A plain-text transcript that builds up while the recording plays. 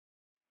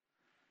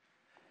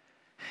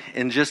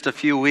In just a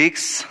few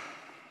weeks,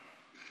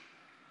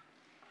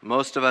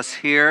 most of us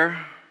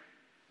here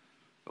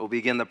will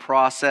begin the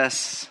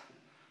process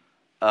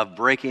of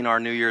breaking our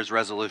New Year's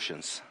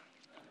resolutions.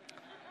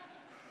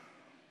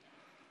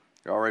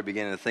 You're already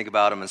beginning to think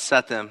about them and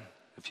set them. In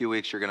a few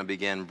weeks, you're going to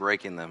begin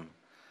breaking them.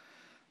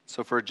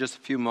 So for just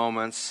a few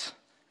moments,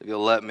 if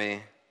you'll let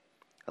me,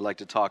 I'd like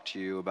to talk to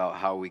you about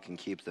how we can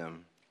keep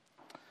them.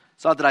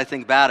 It's not that I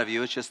think bad of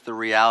you, it's just the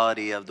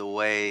reality of the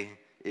way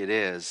it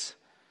is.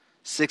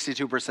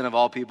 62% of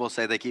all people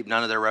say they keep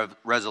none of their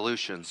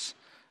resolutions.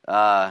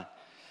 38%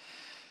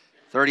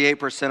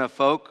 of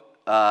folk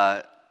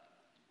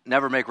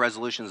never make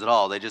resolutions at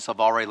all. They just have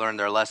already learned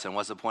their lesson.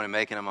 What's the point of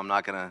making them? I'm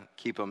not going to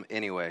keep them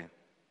anyway.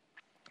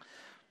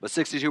 But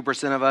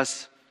 62% of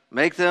us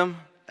make them.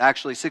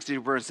 Actually,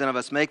 62% of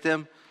us make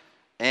them.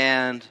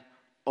 And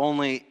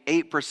only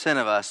 8%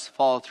 of us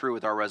follow through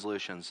with our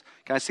resolutions.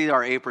 Can I see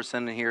our 8%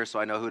 in here so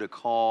I know who to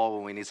call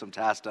when we need some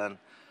tasks done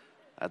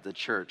at the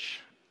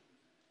church?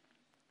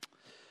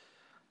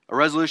 A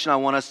resolution I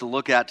want us to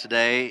look at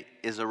today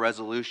is a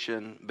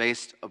resolution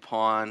based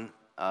upon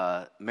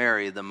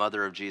Mary, the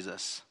mother of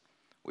Jesus.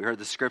 We heard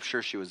the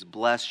scripture. She was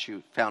blessed.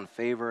 She found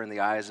favor in the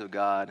eyes of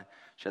God.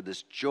 She had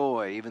this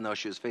joy, even though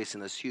she was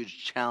facing this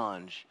huge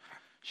challenge.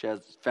 She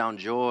has found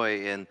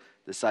joy in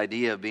this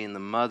idea of being the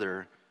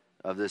mother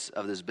of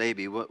this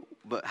baby.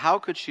 But how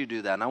could she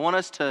do that? And I want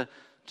us to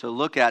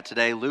look at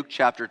today Luke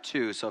chapter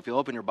 2. So if you'll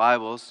open your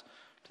Bibles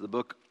to the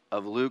book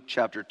of Luke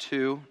chapter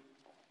 2,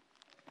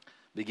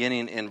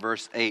 beginning in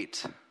verse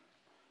 8.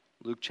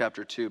 Luke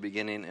chapter 2,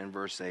 beginning in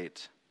verse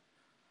 8.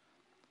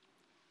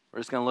 We're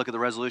just going to look at the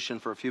resolution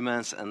for a few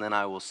minutes, and then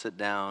I will sit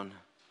down.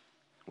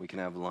 We can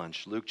have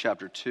lunch. Luke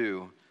chapter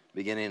 2,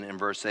 beginning in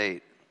verse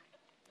 8.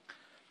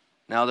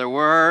 Now there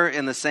were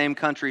in the same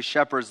country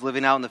shepherds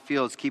living out in the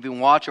fields, keeping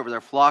watch over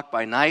their flock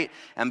by night.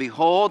 And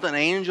behold, an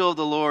angel of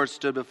the Lord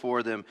stood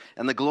before them,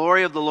 and the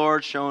glory of the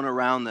Lord shone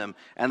around them,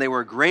 and they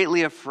were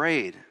greatly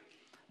afraid.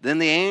 Then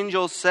the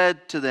angel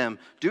said to them,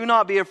 "Do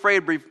not be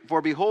afraid,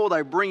 for behold,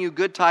 I bring you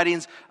good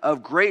tidings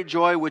of great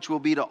joy, which will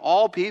be to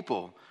all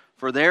people.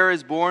 For there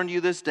is born to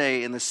you this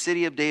day in the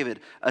city of David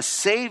a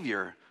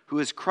Savior, who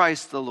is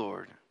Christ the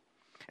Lord.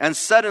 And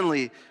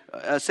suddenly,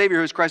 a Savior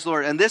who is Christ the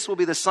Lord, and this will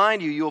be the sign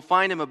to you. You will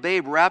find him a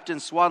babe wrapped in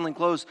swaddling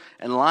clothes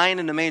and lying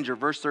in a manger."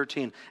 Verse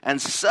 13.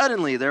 "And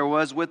suddenly there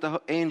was with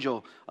the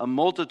angel a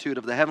multitude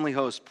of the heavenly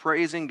host,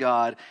 praising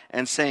God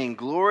and saying,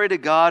 'Glory to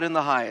God in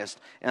the highest,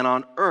 and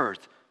on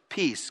earth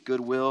peace,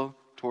 goodwill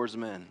towards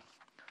men.'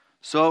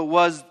 So it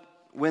was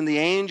when the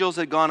angels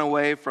had gone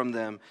away from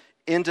them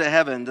into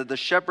heaven that the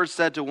shepherds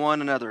said to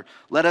one another,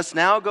 'Let us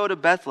now go to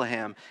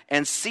Bethlehem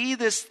and see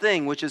this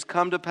thing which has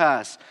come to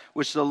pass,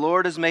 which the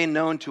Lord has made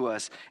known to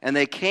us.' And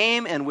they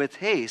came and with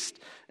haste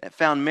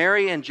found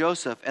Mary and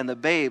Joseph and the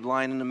babe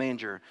lying in the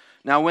manger.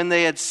 Now when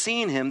they had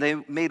seen him, they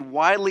made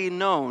widely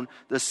known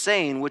the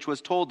saying which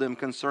was told them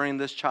concerning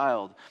this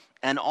child.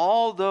 And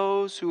all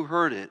those who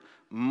heard it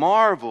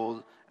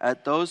marveled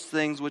at those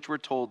things which were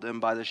told them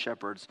by the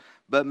shepherds.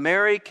 But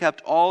Mary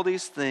kept all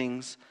these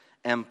things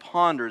and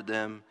pondered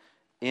them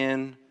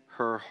in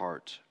her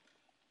heart."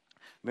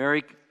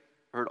 Mary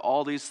heard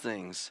all these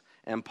things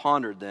and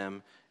pondered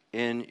them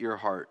in your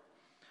heart.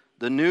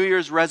 The New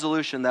Year's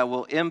resolution that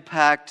will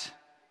impact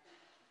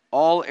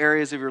all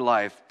areas of your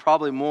life,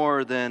 probably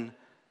more than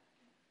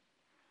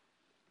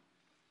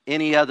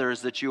any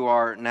others that you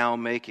are now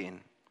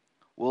making,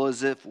 will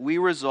is if we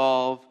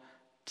resolve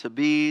to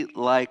be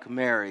like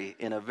Mary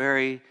in a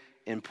very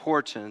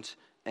important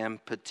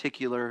and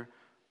particular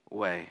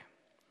way.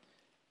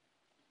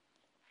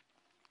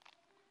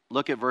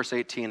 Look at verse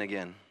 18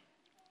 again.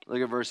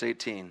 Look at verse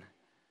 18.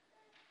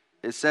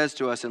 It says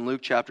to us in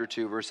Luke chapter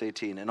 2, verse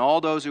 18, "And all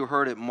those who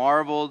heard it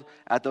marveled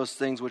at those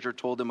things which were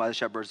told them by the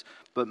shepherds.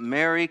 But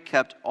Mary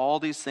kept all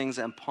these things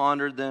and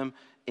pondered them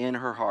in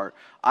her heart."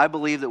 I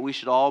believe that we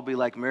should all be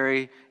like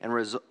Mary and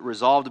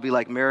resolve to be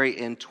like Mary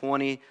in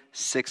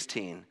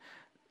 2016.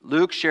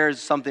 Luke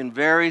shares something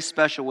very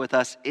special with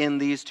us in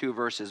these two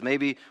verses.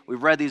 Maybe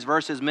we've read these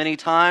verses many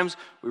times.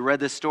 We read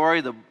this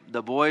story,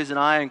 the boys and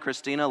I and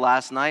Christina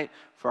last night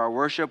for our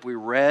worship. We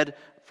read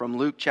from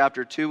Luke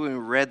chapter 2 and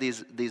we read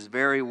these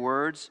very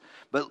words.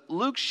 But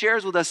Luke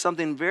shares with us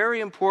something very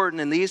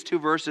important in these two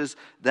verses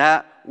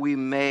that we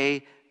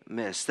may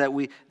miss, that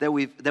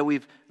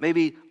we've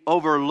maybe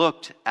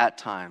overlooked at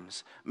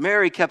times.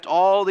 Mary kept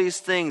all these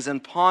things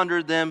and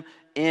pondered them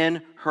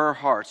in her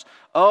hearts.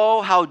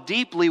 Oh, how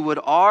deeply would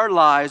our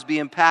lives be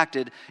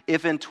impacted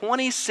if in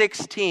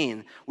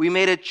 2016 we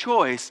made a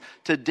choice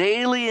to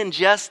daily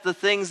ingest the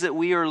things that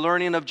we are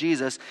learning of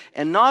Jesus,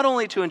 and not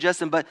only to ingest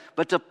them,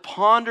 but to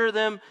ponder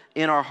them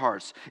in our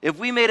hearts. If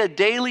we made a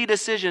daily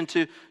decision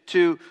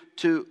to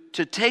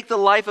take the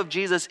life of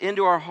Jesus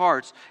into our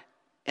hearts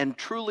and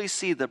truly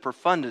see the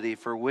profundity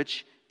for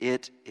which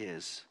it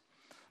is.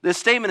 This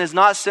statement is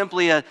not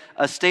simply a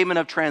statement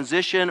of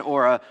transition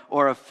or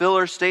a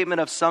filler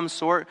statement of some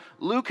sort.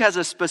 Luke has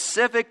a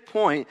specific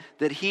point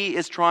that he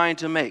is trying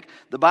to make.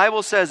 The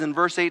Bible says in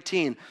verse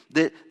 18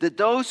 that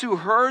those who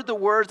heard the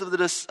words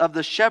of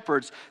the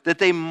shepherds, that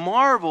they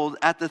marveled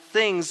at the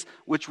things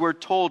which were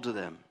told to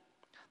them.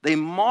 They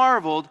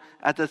marveled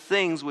at the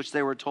things which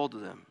they were told to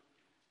them.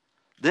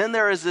 Then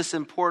there is this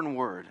important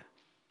word.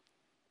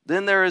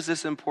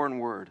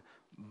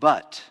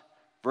 But,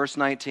 verse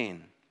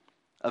 19.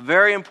 A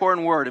very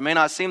important word. It may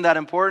not seem that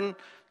important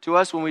to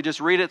us when we just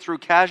read it through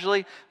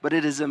casually, but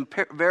it is a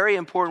very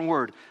important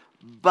word.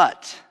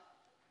 But,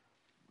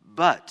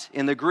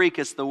 in the Greek,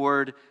 it's the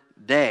word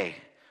day.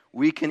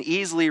 We can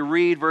easily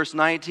read verse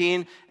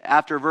 19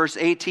 after verse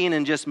 18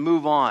 and just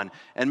move on.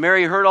 And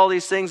Mary heard all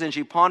these things and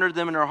she pondered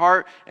them in her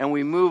heart, and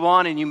we move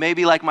on. And you may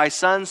be like my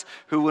sons,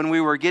 who when we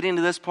were getting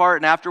to this part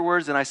and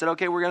afterwards, and I said,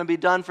 okay, we're going to be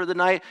done for the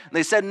night. And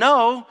they said,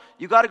 no,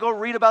 you got to go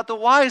read about the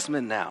wise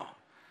men now.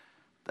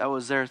 That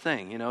was their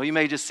thing. You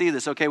may just see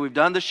this. Okay, we've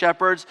done the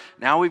shepherds.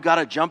 Now we've got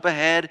to jump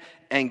ahead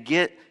and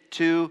get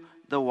to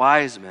the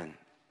wise men.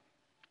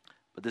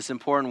 But this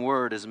important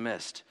word is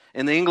missed.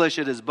 In the English,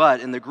 it is but.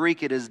 In the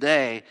Greek, it is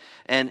day.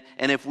 And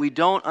if we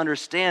don't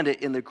understand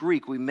it in the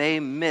Greek, we may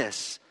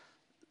miss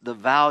the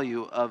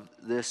value of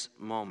this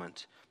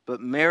moment.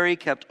 But Mary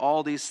kept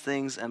all these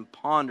things and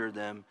pondered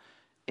them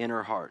in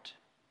her heart.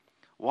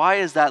 Why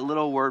is that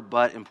little word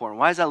but important?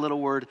 Why is that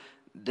little word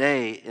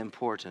day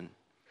important?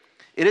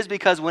 It is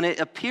because when it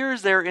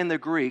appears there in the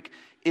Greek,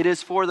 it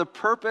is for the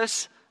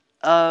purpose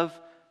of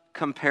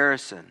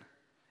comparison.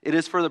 It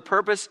is for the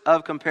purpose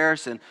of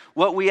comparison.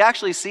 What we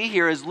actually see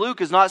here is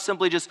Luke is not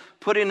simply just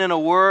putting in a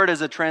word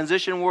as a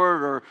transition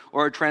word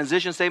or a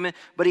transition statement,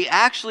 but he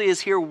actually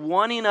is here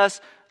wanting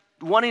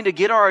to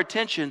get our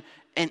attention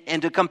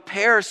and to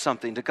compare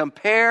something, to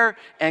compare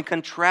and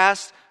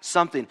contrast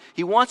something.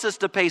 He wants us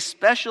to pay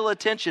special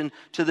attention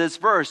to this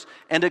verse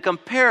and to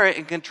compare it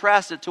and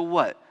contrast it to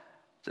what?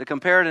 To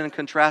compare it and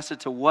contrast it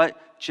to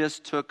what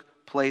just took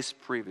place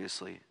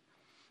previously.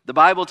 The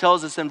Bible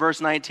tells us in verse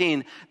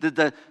 19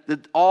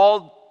 that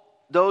all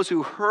those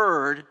who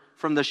heard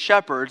from the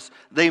shepherds,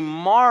 they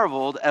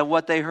marveled at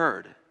what they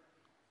heard.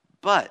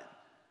 But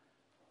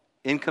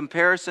in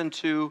comparison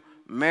to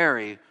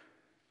Mary,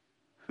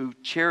 who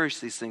cherished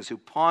these things, who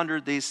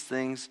pondered these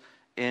things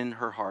in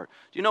her heart.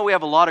 Do you know we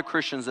have a lot of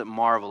Christians that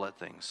marvel at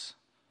things?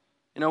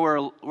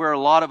 Where a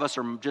lot of us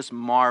are just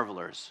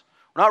marvelers.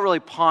 We're not really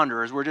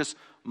ponderers, we're just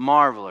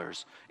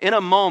marvelers. In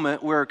a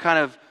moment, we're kind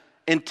of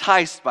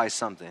enticed by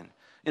something.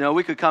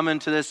 We could come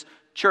into this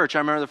church. I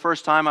remember the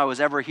first time I was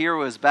ever here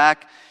was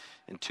back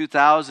in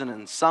 2000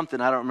 and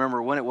something. I don't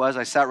remember when it was.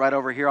 I sat right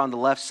over here on the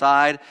left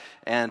side,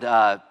 and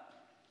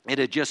it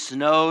had just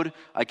snowed.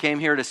 I came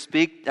here to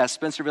speak at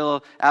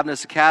Spencerville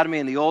Adventist Academy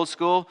in the old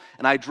school,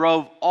 and I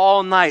drove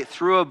all night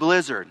through a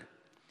blizzard.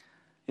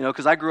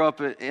 Because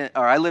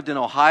I lived in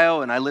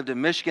Ohio and I lived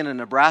in Michigan and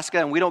Nebraska,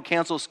 and we don't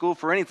cancel school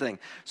for anything.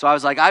 So I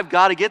was like, I've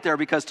got to get there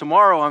because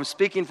tomorrow I'm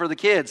speaking for the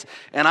kids.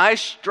 And I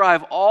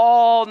drive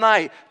all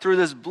night through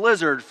this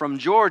blizzard from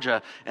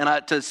Georgia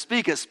to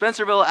speak at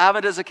Spencerville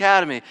Adventist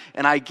Academy.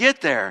 And I get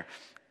there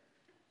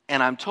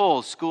and I'm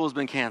told school's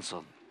been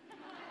canceled.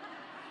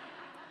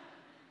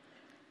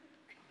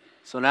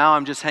 So now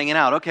I'm just hanging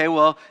out. Okay,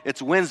 well,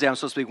 it's Wednesday. I'm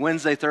supposed to speak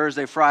Wednesday,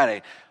 Thursday,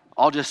 Friday.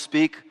 I'll just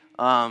speak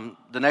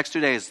the next 2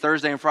 days,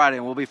 Thursday and Friday,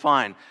 and we'll be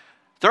fine.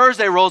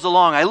 Thursday rolls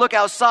along. I look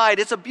outside.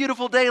 It's a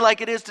beautiful day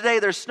like it is today.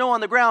 There's snow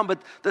on the ground,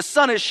 but the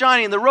sun is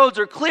shining. The roads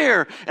are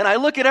clear. And I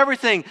look at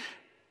everything,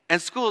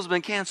 and school has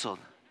been canceled.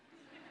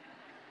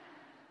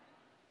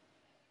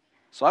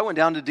 So I went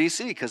down to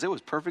D.C. because it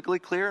was perfectly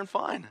clear and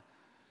fine.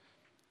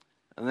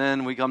 And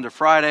then we come to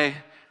Friday,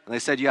 and they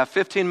said, you have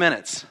 15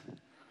 minutes.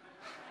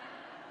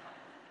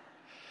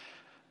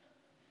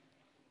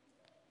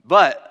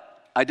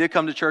 But I did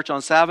come to church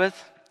on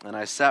Sabbath. And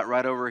I sat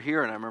right over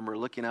here, and I remember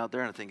looking out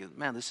there and thinking,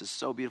 man, this is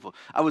so beautiful.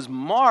 I was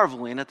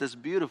marveling at this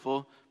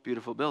beautiful,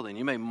 beautiful building.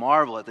 You may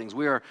marvel at things.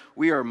 We are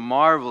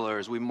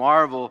marvelers. We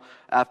marvel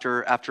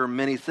after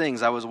many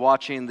things. I was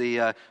watching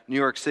the New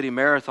York City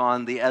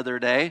Marathon the other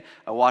day.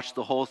 I watched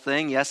the whole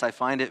thing. Yes, I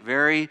find it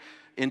very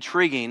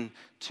intriguing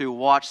to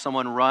watch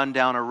someone run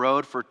down a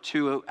road for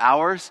 2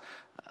 hours.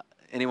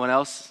 Anyone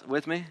else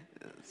with me?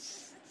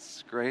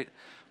 It's great.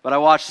 But I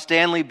watched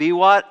Stanley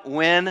Biwott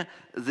win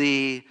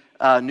the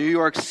New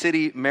York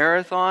City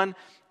Marathon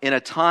in a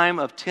time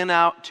of 2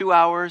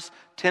 hours,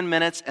 10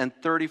 minutes, and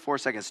 34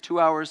 seconds. 2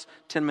 hours,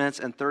 10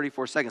 minutes, and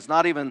 34 seconds.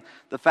 Not even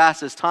the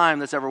fastest time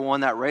that's ever won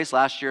that race.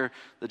 Last year,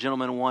 the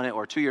gentleman won it,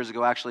 or 2 years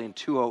ago, actually, in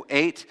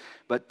 2:08.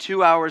 But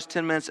 2 hours,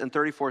 10 minutes, and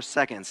 34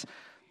 seconds.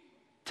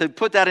 To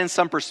put that in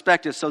some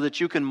perspective so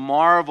that you can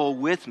marvel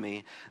with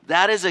me,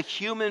 that is a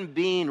human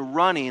being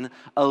running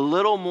a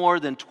little more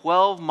than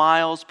 12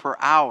 miles per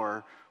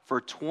hour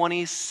for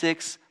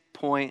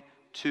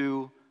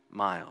 26.2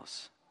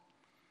 miles.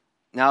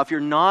 Now, if you're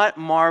not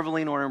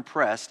marveling or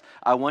impressed,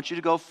 I want you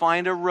to go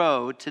find a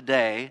road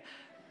today,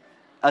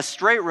 a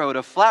straight road,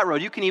 a flat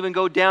road. You can even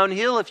go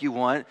downhill if you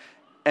want,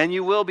 and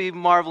you will be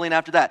marveling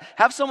after that.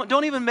 Have someone,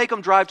 don't even make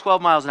them drive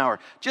 12 miles an hour.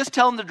 Just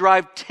tell them to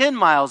drive 10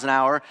 miles an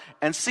hour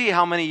and see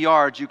how many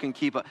yards you can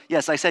keep up.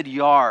 Yes, I said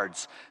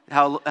yards.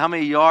 How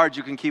many yards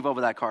you can keep up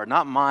with that car,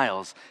 not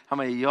miles. How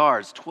many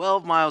yards?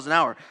 12 miles an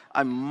hour.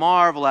 I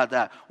marvel at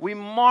that. We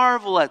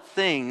marvel at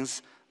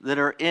things that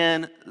are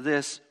in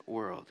this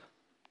world.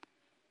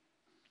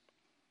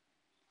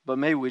 But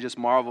maybe we just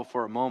marvel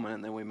for a moment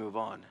and then we move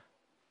on.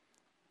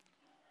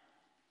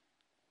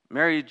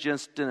 Mary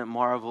just didn't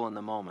marvel in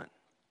the moment.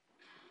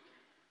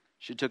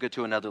 She took it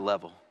to another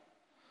level.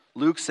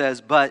 Luke says,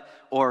 but,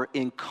 or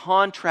in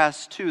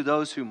contrast to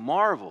those who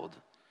marveled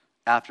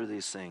after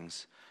these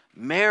things,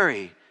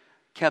 Mary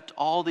kept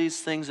all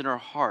these things in her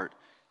heart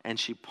and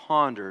she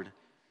pondered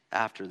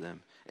after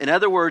them. In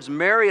other words,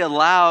 Mary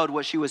allowed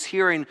what she was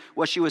hearing,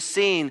 what she was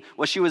seeing,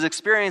 what she was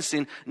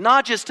experiencing,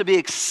 not just to be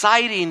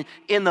exciting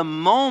in the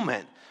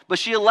moment, but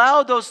she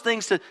allowed those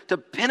things to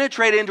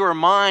penetrate into her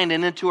mind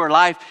and into her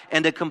life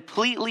and to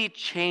completely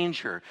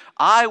change her.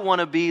 I want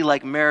to be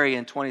like Mary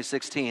in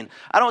 2016.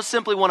 I don't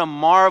simply want to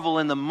marvel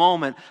in the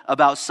moment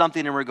about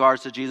something in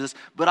regards to Jesus,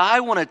 but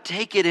I want to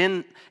take it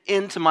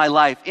into my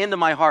life, into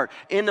my heart,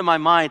 into my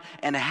mind,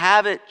 and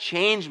have it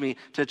change me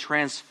to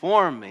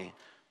transform me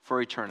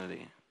for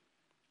eternity.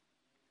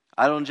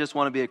 I don't just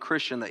want to be a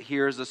Christian that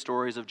hears the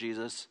stories of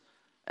Jesus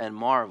and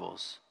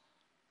marvels,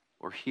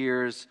 or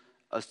hears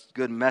a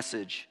good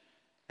message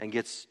and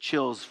gets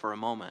chills for a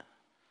moment.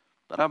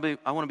 But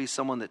I want to be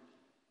someone that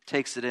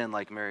takes it in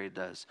like Mary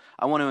does.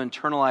 I want to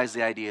internalize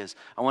the ideas.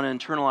 I want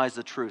to internalize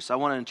the truths. I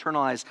want to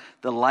internalize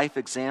the life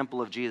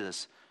example of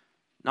Jesus.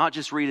 Not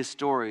just read his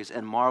stories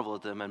and marvel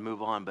at them and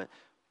move on, but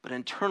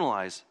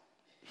internalize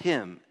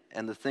him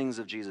and the things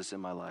of Jesus in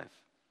my life.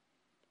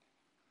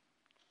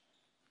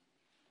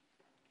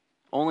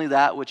 Only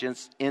that which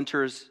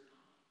enters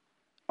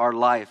our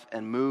life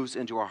and moves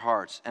into our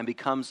hearts and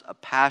becomes a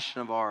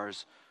passion of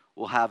ours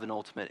will have an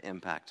ultimate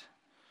impact.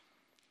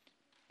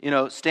 You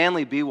know,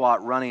 Stanley Biwott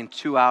running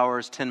 2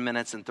 hours, 10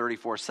 minutes, and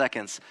 34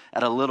 seconds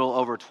at a little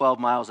over 12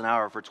 miles an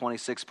hour for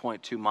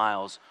 26.2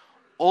 miles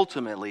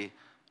ultimately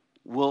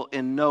will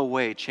in no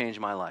way change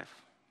my life.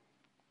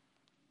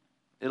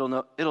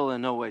 It'll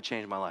in no way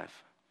change my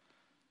life.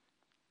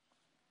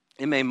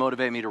 It may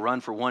motivate me to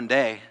run for one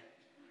day,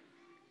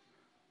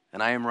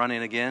 and I am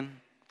running again.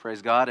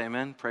 Praise God,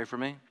 amen. Pray for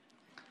me.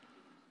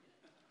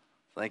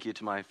 Thank you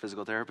to my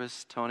physical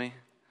therapist, Tony.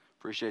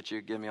 Appreciate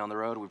you getting me on the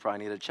road. We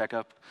probably need a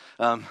checkup.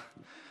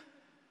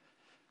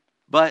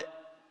 But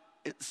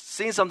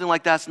seeing something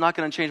like that's not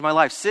going to change my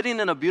life. Sitting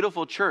in a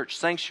beautiful church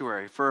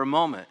sanctuary for a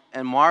moment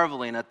and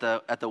marveling at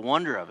the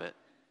wonder of it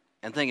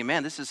and thinking,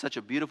 man, this is such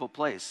a beautiful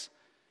place,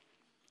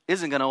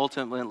 isn't going to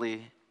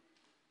ultimately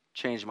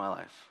change my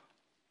life.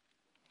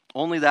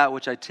 Only that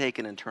which I take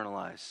and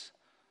internalize.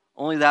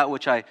 Only that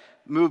which I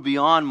move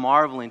beyond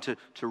marveling to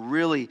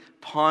really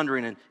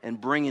pondering and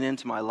bringing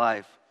into my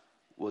life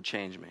will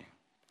change me.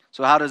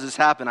 So how does this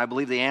happen? I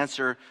believe the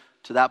answer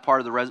to that part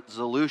of the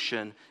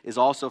resolution is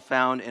also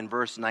found in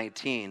verse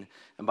 19.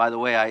 And by the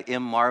way, I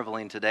am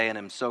marveling today and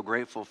I'm so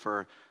grateful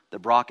for the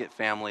Brockett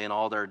family and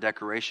all their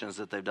decorations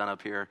that they've done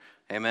up here.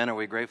 Amen. Are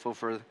we grateful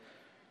for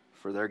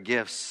their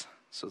gifts?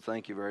 So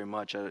thank you very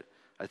much.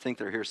 I think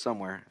they're here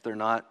somewhere. If they're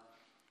not,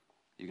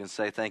 you can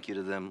say thank you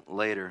to them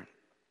later.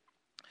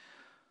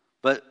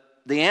 But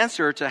the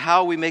answer to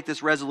how we make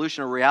this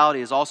resolution a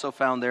reality is also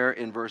found there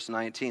in verse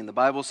 19. The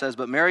Bible says,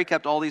 but Mary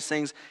kept all these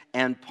things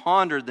and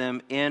pondered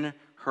them in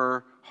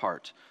her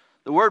heart.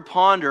 The word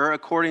ponder,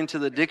 according to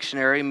the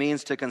dictionary,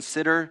 means to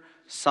consider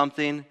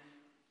something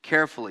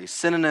carefully.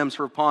 Synonyms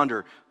for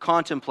ponder: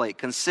 contemplate,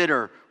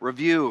 consider,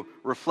 review,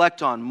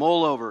 reflect on,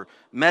 mull over,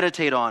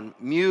 meditate on,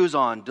 muse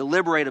on,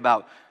 deliberate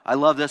about. I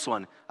love this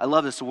one. I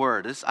love this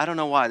word. I don't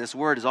know why. This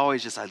word is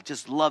always I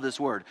just love this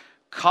word.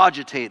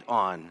 Cogitate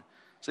on.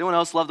 Does anyone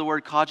else love the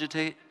word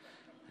cogitate?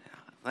 Yeah,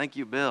 thank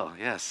you, Bill.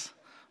 Yes.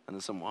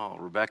 And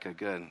Rebecca,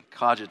 good.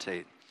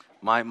 Cogitate.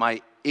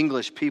 My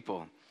English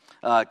people.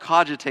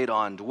 Cogitate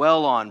on,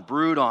 dwell on,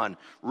 brood on,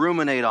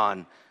 ruminate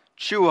on,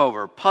 chew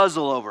over,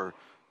 puzzle over,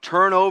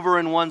 turn over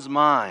in one's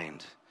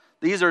mind.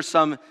 These are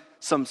some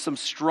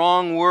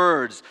strong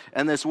words.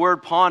 And this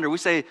word ponder, we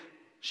say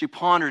she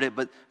pondered it,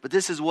 but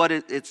this is what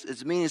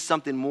it's meaning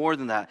something more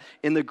than that.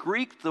 In the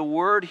Greek, the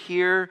word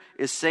here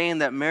is saying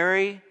that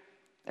Mary,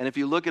 and if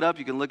you look it up,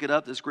 you can look it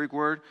up, this Greek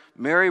word,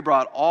 Mary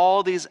brought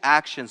all these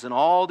actions and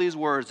all these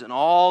words and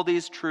all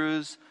these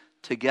truths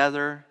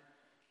together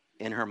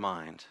in her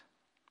mind.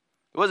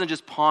 It wasn't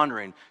just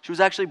pondering. She was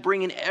actually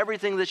bringing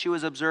everything that she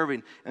was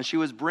observing, and she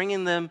was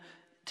bringing them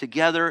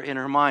together in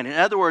her mind. In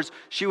other words,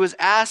 she was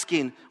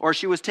asking, or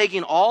she was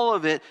taking all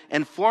of it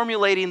and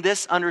formulating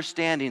this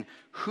understanding.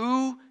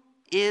 Who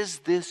is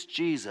this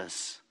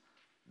Jesus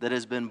that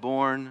has been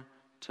born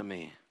to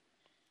me?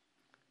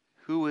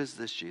 Who is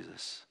this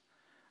Jesus?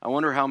 I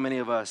wonder how many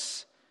of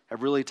us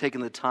have really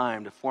taken the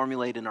time to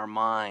formulate in our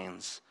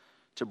minds,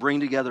 to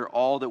bring together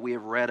all that we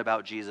have read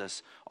about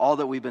Jesus, all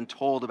that we've been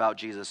told about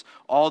Jesus,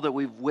 all that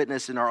we've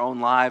witnessed in our own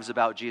lives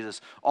about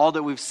Jesus, all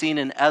that we've seen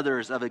in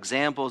others of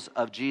examples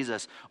of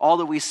Jesus, all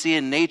that we see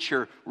in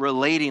nature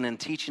relating and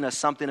teaching us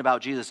something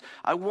about Jesus.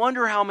 I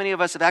wonder how many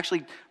of us have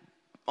actually,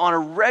 on a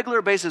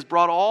regular basis,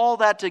 brought all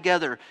that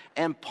together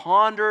and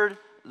pondered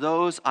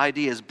those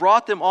ideas,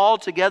 brought them all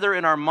together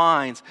in our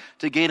minds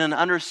to gain an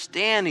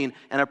understanding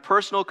and a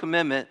personal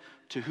commitment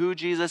to who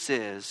Jesus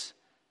is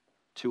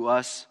to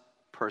us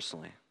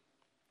personally.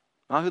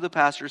 Not who the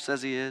pastor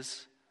says he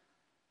is,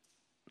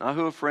 not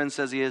who a friend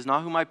says he is,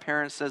 not who my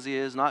parents says he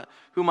is, not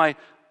who my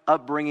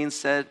upbringing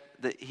said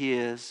that he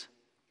is,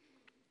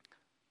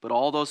 but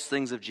all those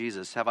things of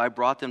Jesus. Have I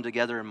brought them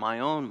together in my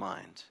own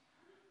mind,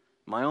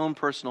 my own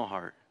personal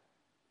heart,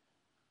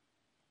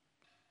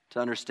 to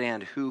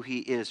understand who he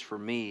is for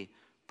me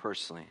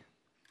personally?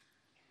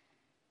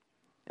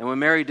 And when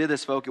Mary did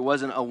this, folk, it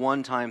wasn't a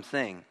one-time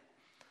thing.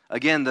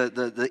 Again,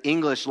 the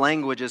English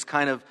language is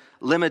kind of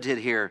limited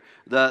here.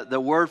 The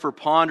word for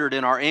pondered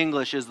in our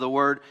English is the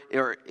word,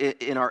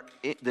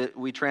 that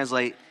we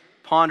translate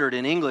pondered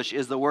in English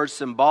is the word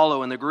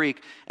symbolo in the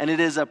Greek, and it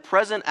is a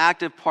present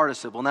active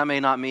participle, and that may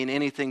not mean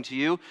anything to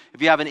you.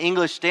 If you have an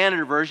English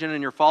Standard Version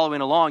and you're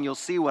following along, you'll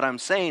see what I'm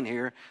saying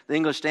here. The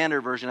English Standard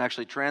Version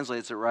actually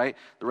translates it right.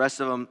 The rest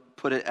of them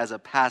put it as a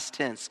past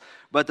tense.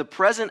 But the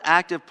present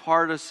active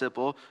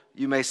participle,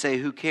 you may say,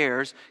 who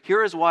cares?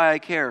 Here is why I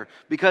care.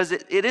 Because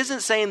it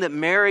isn't saying that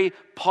Mary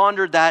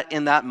pondered that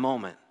in that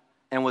moment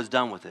and was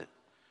done with it.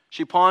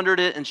 She pondered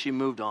it and she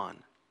moved on.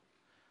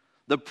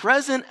 The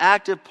present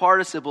active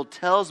participle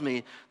tells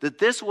me that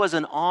this was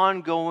an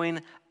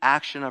ongoing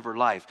action of her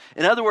life.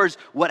 In other words,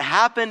 what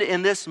happened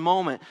in this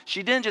moment,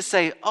 she didn't just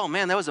say, oh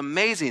man, that was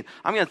amazing,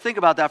 I'm going to think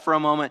about that for a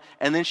moment,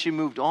 and then she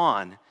moved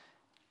on.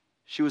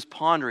 She was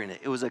pondering it.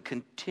 It was a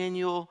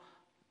continual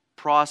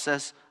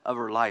process of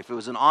her life. It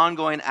was an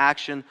ongoing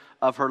action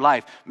of her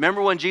life.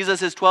 Remember when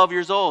Jesus is 12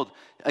 years old?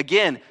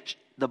 Again,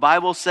 the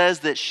Bible says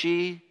that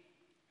she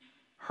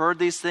heard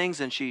these things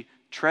and she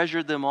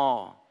treasured them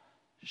all.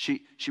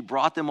 She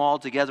brought them all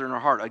together in her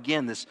heart.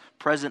 Again, this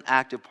present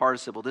active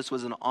participle. This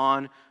was an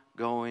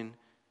ongoing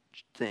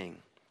thing.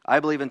 I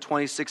believe in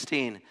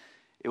 2016,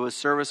 it was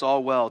service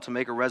all well to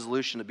make a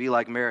resolution to be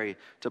like Mary,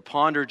 to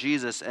ponder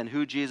Jesus and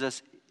who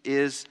Jesus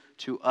is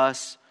to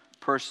us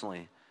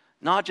personally.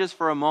 Not just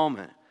for a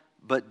moment,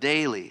 but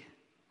daily.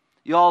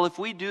 Y'all, if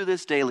we do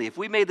this daily, if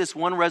we made this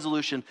one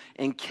resolution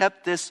and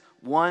kept this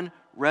one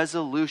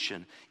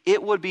resolution,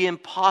 it would be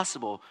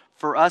impossible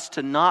for us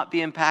to not be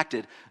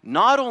impacted,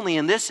 not only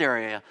in this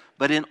area,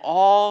 but in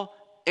all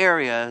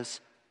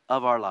areas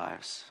of our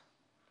lives.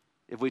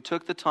 If we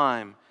took the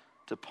time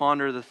to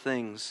ponder the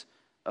things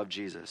of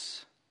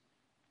Jesus.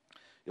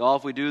 Y'all,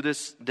 if we do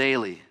this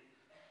daily,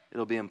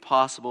 it'll be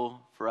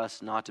impossible for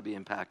us not to be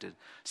impacted.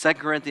 2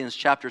 Corinthians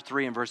chapter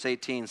 3 and verse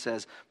 18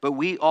 says, but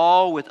we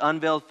all with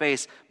unveiled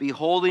face,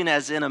 beholding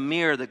as in a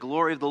mirror the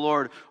glory of the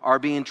Lord, are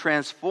being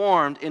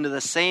transformed into the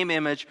same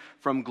image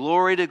from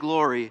glory to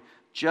glory,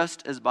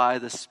 just as by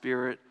the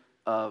Spirit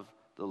of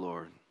the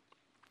Lord.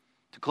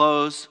 To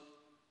close,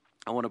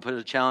 I want to put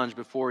a challenge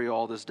before you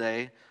all this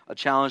day, a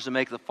challenge to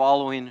make the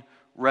following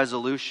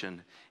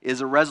resolution. It is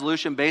a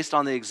resolution based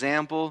on the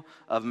example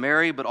of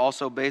Mary, but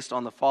also based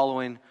on the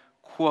following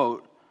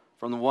quote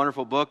from the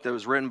wonderful book that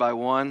was written by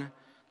one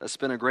that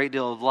spent a great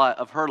deal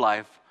of her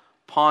life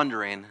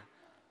pondering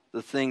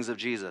the things of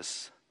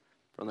Jesus.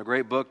 From the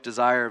great book,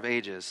 Desire of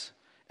Ages.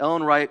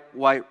 Ellen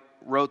White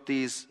wrote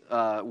these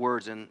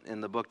words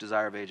in the book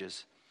Desire of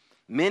Ages.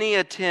 Many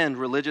attend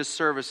religious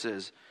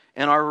services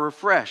and are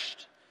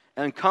refreshed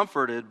and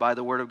comforted by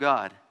the Word of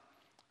God.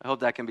 I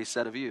hope that can be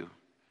said of you.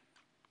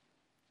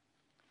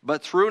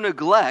 But through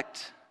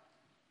neglect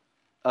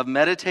of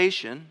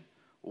meditation,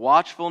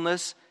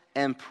 watchfulness,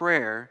 and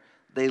prayer,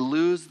 they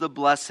lose the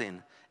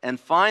blessing and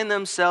find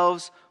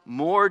themselves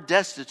more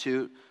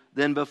destitute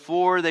than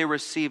before they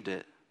received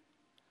it.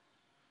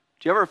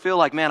 Do you ever feel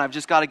like, man, I've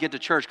just got to get to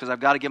church because I've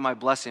got to get my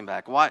blessing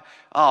back? Why?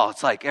 Oh,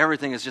 it's like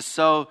everything is just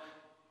so...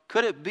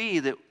 Could it be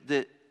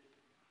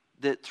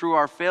that through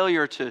our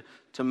failure to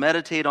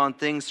meditate on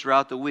things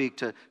throughout the week,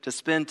 to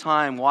spend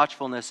time,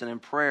 watchfulness, and in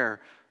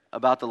prayer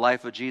about the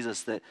life of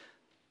Jesus,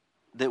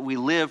 that we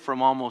live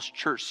from almost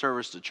church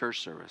service to church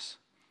service?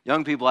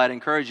 Young people, I'd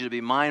encourage you to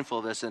be mindful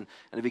of this and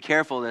to be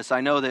careful of this.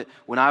 I know that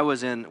when I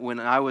was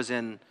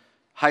in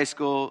high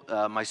school,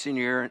 my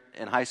senior year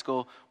in high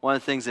school, one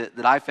of the things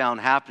that I found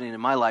happening in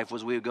my life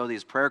was we would go to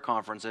these prayer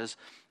conferences,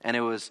 and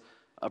it was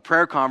a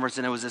prayer conference,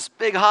 and it was this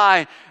big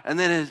high, and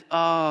then it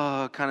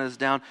kind of is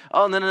down.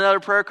 Oh, and then another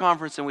prayer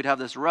conference, and we'd have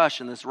this rush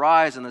and this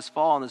rise and this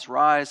fall and this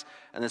rise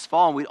and this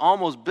fall, and we'd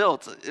almost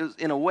built,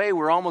 in a way,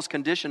 we're almost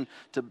conditioned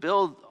to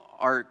build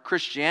our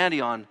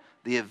Christianity on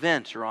the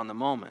event or on the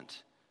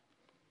moment.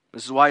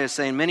 This is why it's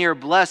saying, many are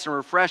blessed and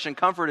refreshed and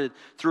comforted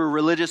through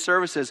religious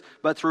services,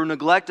 but through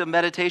neglect of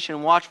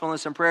meditation,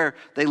 watchfulness, and prayer,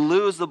 they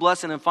lose the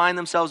blessing and find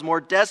themselves more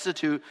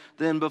destitute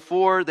than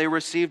before they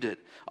received it.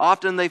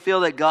 Often they feel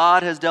that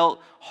God has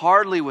dealt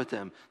hardly with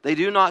them. They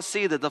do not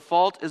see that the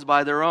fault is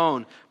by their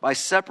own. By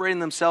separating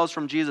themselves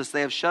from Jesus,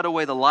 they have shut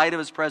away the light of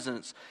his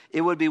presence.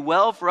 It would be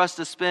well for us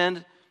to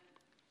spend,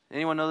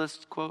 anyone know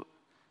this quote?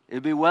 It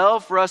would be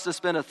well for us to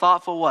spend a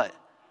thoughtful what?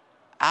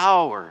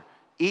 Hour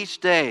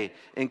each day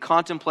in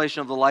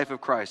contemplation of the life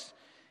of Christ.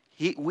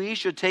 We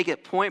should take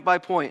it point by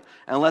point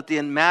and let the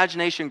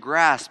imagination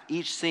grasp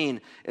each scene,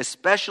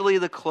 especially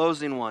the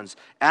closing ones.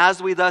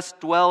 As we thus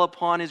dwell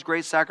upon his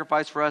great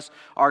sacrifice for us,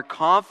 our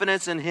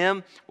confidence in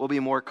him will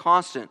be more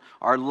constant,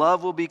 our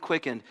love will be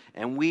quickened,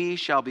 and we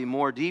shall be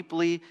more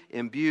deeply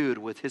imbued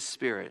with his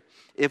Spirit.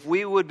 If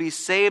we would be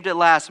saved at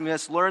last, we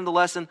must learn the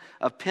lesson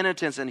of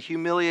penitence and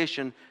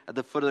humiliation at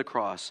the foot of the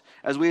cross.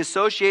 As we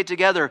associate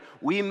together,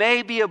 we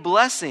may be a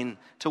blessing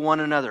to one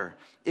another.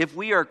 If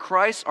we are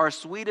Christ, our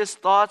sweetest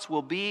thoughts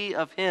will be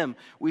of him.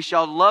 We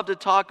shall love to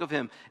talk of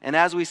him. And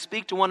as we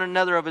speak to one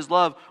another of his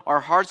love, our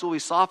hearts will be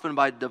softened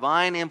by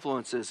divine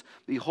influences.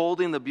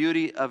 Beholding the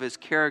beauty of his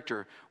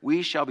character,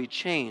 we shall be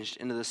changed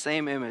into the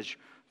same image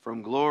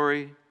from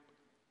glory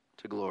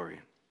to glory.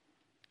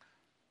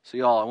 So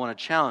y'all, I want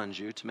to challenge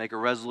you to make a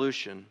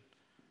resolution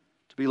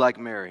to be like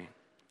Mary,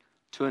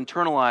 to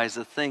internalize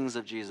the things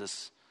of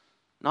Jesus,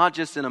 not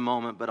just in a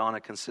moment, but on a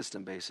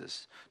consistent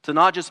basis. To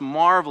not just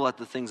marvel at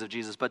the things of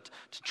Jesus, but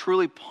to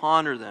truly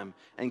ponder them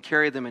and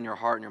carry them in your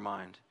heart and your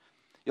mind.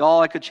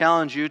 Y'all, I could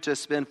challenge you to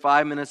spend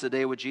 5 minutes a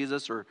day with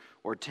Jesus, or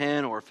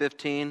 10 or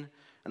 15,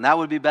 and that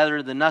would be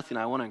better than nothing.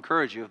 I want to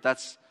encourage you. If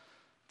that's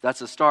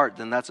a start,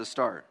 then that's a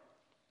start.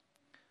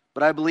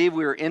 But I believe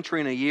we are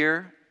entering a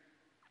year,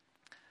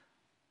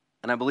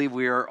 and I believe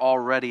we are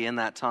already in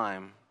that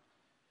time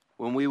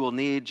when we will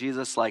need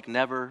Jesus like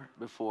never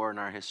before in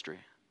our history.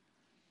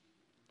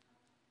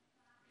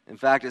 In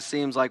fact, it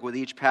seems like with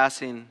each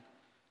passing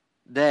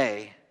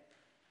day,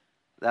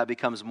 that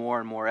becomes more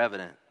and more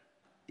evident,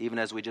 even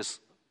as we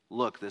just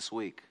look this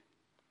week.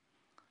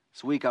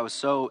 This week I was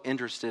so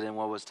interested in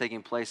what was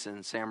taking place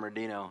in San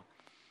Bernardino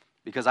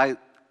because I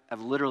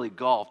have literally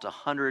golfed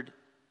 100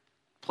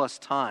 plus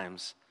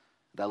times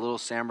at that little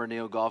San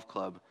Bernardino golf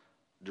club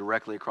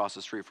directly across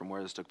the street from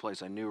where this took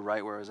place. I knew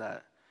right where I was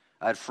at.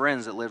 I had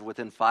friends that lived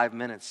within 5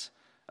 minutes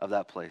of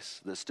that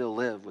place, that still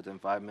live within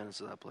 5 minutes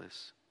of that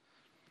place.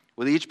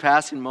 With each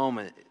passing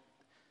moment,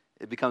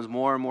 it becomes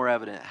more and more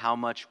evident how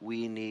much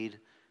we need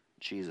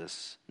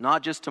Jesus.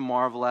 Not just to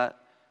marvel at,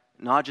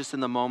 not just in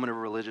the moment of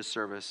religious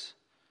service,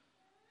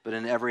 but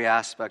in every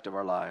aspect of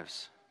our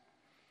lives.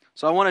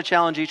 So I want to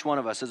challenge each one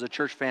of us as a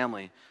church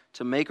family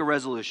to make a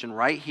resolution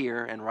right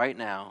here and right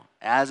now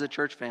as a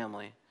church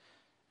family.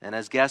 And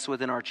as guests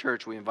within our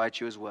church, we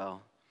invite you as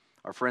well.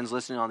 Our friends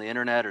listening on the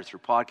internet or through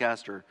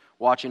podcast or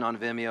watching on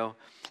Vimeo.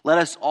 Let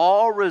us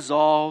all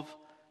resolve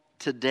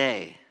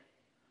today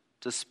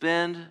to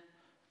spend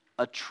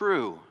a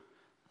true,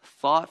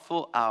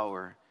 thoughtful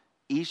hour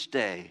each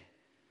day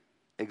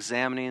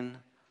examining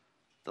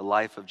the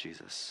life of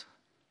Jesus.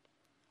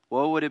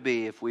 What would it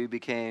be if we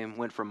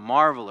went from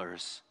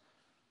marvelers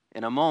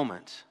in a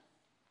moment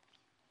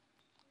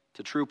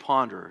to true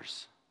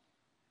ponderers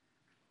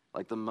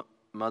like the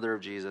mother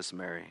of Jesus,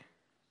 Mary?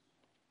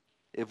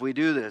 If we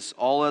do this,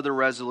 all other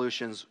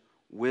resolutions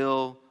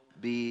will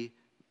be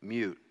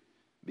mute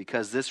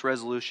because this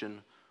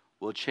resolution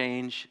will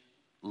change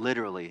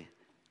literally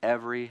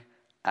every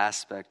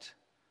aspect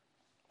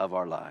of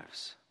our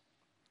lives.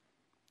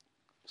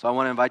 So I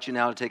want to invite you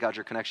now to take out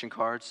your connection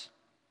cards.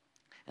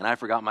 And I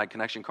forgot my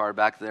connection card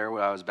back there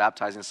when I was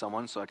baptizing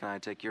someone, so can I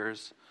take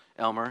yours,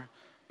 Elmer?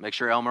 Make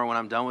sure, Elmer, when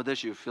I'm done with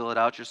this, you fill it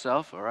out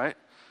yourself, all right?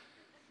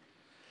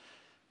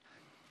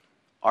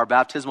 Our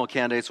baptismal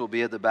candidates will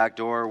be at the back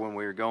door when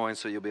we're going,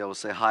 so you'll be able to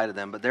say hi to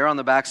them. But there on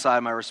the back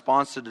side, my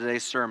response to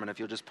today's sermon, if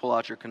you'll just pull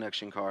out your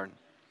connection card.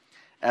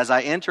 As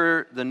I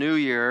enter the new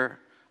year,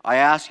 I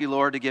ask you,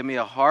 Lord, to give me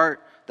a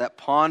heart that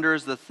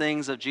ponders the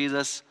things of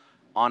Jesus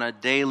on a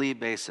daily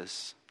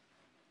basis.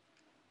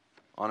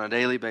 On a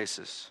daily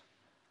basis.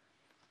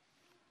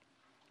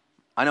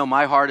 I know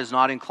my heart is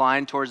not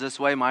inclined towards this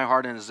way. My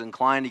heart is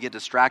inclined to get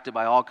distracted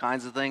by all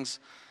kinds of things.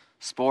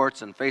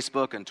 Sports and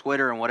Facebook and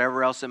Twitter and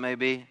whatever else it may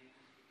be.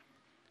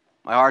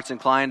 My heart's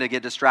inclined to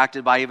get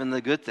distracted by even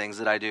the good things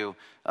that I do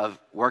of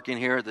working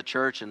here at the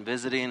church and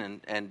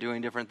visiting and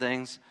doing different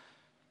things.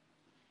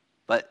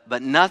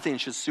 But nothing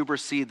should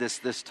supersede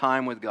this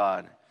time with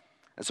God.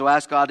 And so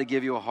ask God to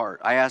give you a heart.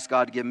 I ask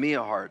God to give me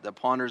a heart that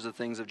ponders the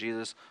things of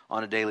Jesus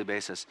on a daily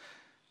basis.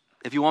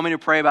 If you want me to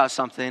pray about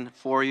something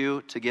for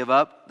you to give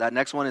up, that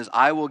next one is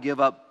I will give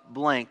up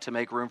blank to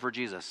make room for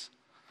Jesus.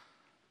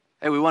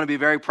 Hey, we want to be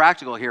very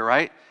practical here,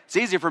 right? It's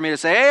easy for me to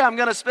say, hey, I'm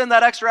going to spend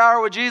that extra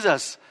hour with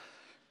Jesus.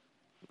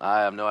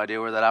 I have no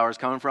idea where that hour is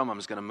coming from. I'm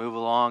just going to move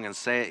along and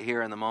say it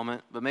here in the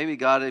moment. But maybe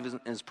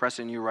God is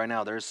pressing you right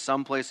now. There's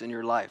some place in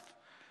your life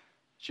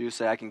that you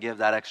say, I can give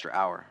that extra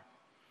hour.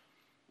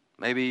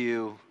 Maybe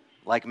you,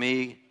 like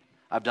me,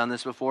 I've done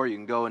this before. You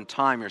can go and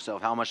time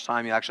yourself how much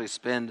time you actually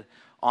spend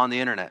on the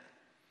internet.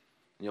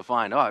 And you'll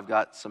find, I've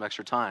got some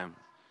extra time.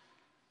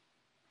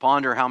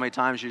 Ponder how many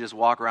times you just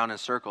walk around in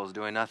circles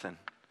doing nothing.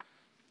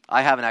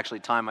 I haven't actually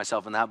timed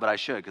myself in that, but I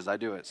should, because I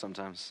do it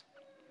sometimes.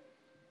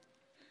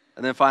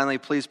 And then finally,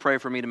 please pray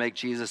for me to make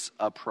Jesus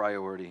a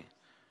priority.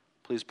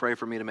 Please pray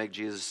for me to make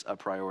Jesus a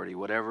priority,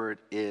 whatever it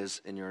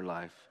is in your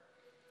life.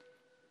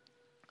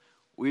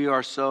 We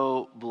are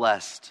so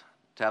blessed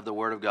to have the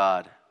Word of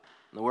God.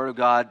 And the Word of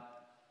God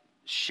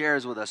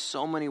shares with us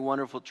so many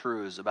wonderful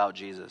truths about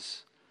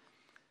Jesus.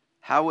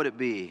 How would it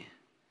be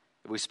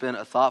if we spent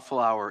a thoughtful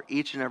hour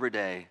each and every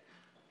day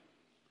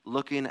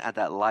looking at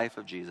that life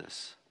of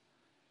Jesus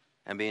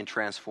and being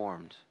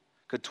transformed?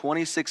 Could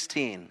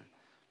 2016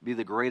 be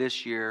the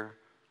greatest year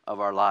of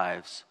our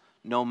lives,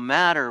 no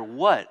matter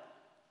what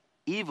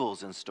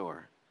evil's in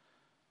store?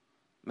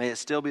 May it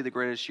still be the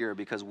greatest year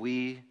because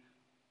we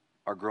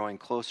are growing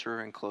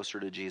closer and closer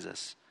to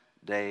Jesus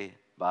day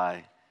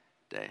by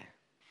day.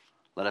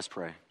 Let us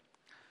pray.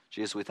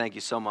 Jesus, we thank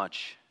you so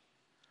much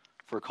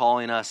for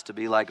calling us to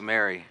be like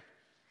Mary.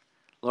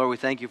 Lord, we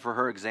thank you for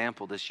her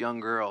example, this young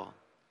girl,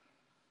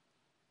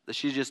 that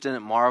she just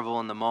didn't marvel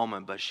in the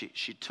moment, but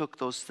she took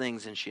those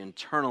things and she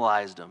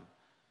internalized them,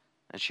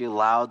 and she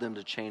allowed them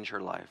to change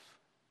her life.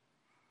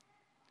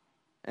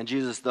 And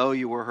Jesus, though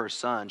you were her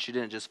son, she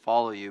didn't just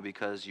follow you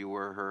because you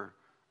were her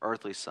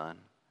earthly son.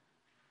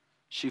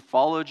 She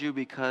followed you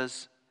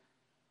because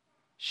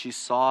she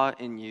saw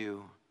in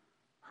you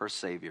her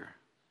Savior.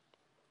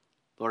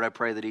 Lord, I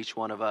pray that each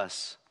one of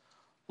us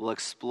will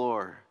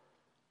explore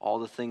all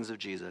the things of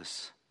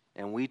Jesus,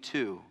 and we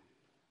too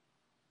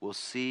will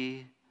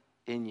see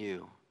in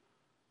you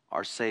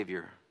our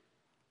Savior,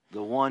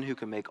 the one who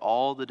can make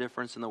all the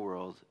difference in the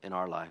world in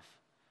our life.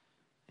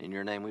 In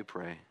your name we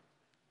pray.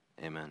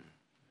 Amen.